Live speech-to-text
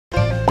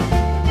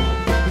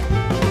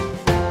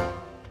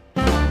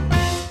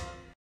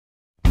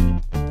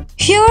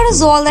Here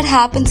is all that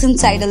happens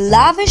inside a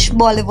lavish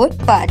Bollywood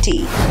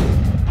party.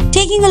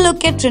 Taking a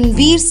look at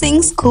Ranveer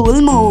Singh's cool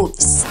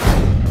moves.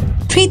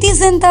 Preeti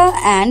Zinta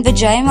and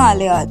Vijay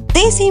Mallya,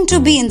 they seem to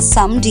be in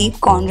some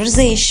deep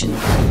conversation.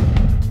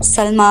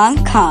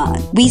 Salman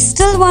Khan, we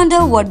still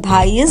wonder what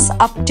Bhai is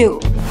up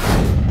to.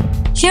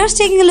 Here's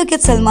taking a look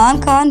at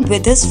Salman Khan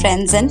with his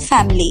friends and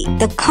family.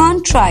 The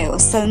Khan trio,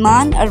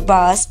 Salman,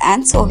 Arbaz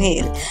and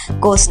Sohail,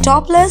 goes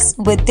topless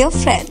with their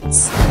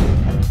friends.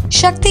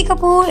 Shakti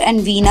Kapoor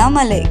and Veena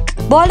Malik,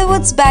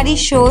 Bollywood's baddie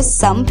shows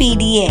some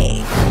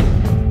PDA.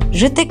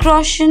 Hrithik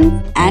Roshan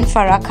and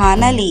Farah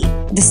Khan Ali,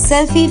 the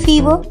selfie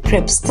fever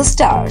grips the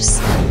stars.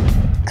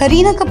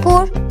 Kareena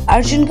Kapoor,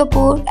 Arjun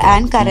Kapoor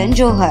and Karan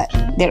Johar,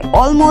 they're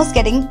almost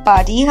getting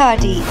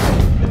party-hardy.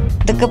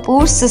 The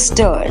Kapoor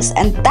sisters,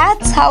 and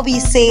that's how we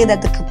say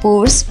that the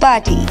Kapoors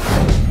party.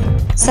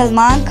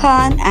 Salman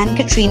Khan and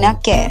Katrina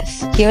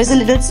Kaif. Here's a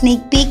little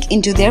sneak peek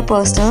into their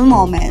personal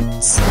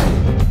moments.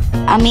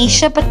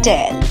 Amisha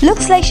Patel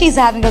looks like she's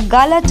having a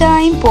gala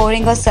time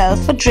pouring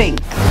herself a drink.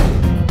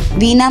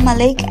 Veena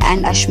Malik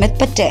and Ashmit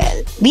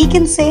Patel. We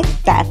can say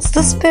that's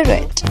the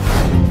spirit.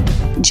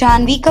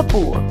 Janhvi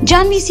Kapoor.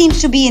 Janhvi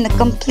seems to be in a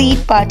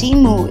complete party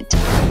mood.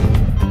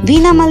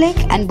 Veena Malik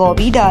and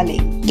Bobby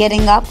Darling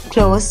getting up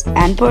close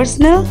and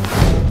personal.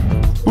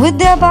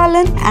 Vidya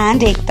Balan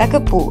and Ekta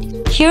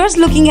Kapoor. Here's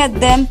looking at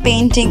them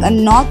painting a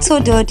not so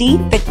dirty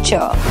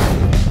picture.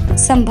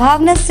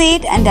 Sambhavna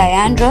Seth and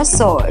Diandra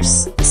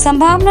Source.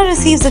 Sambhavna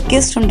receives a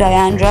kiss from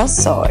Diandra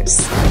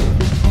Source.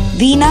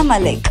 Veena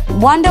Malik.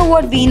 Wonder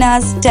what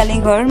Veena's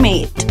telling her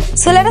mate.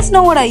 So let us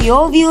know what are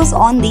your views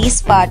on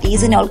these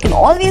parties, and you all can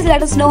always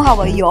let us know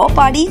how your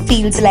party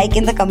feels like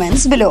in the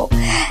comments below.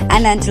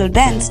 And until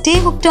then, stay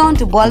hooked on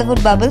to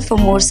Bollywood Bubble for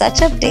more such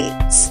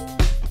updates.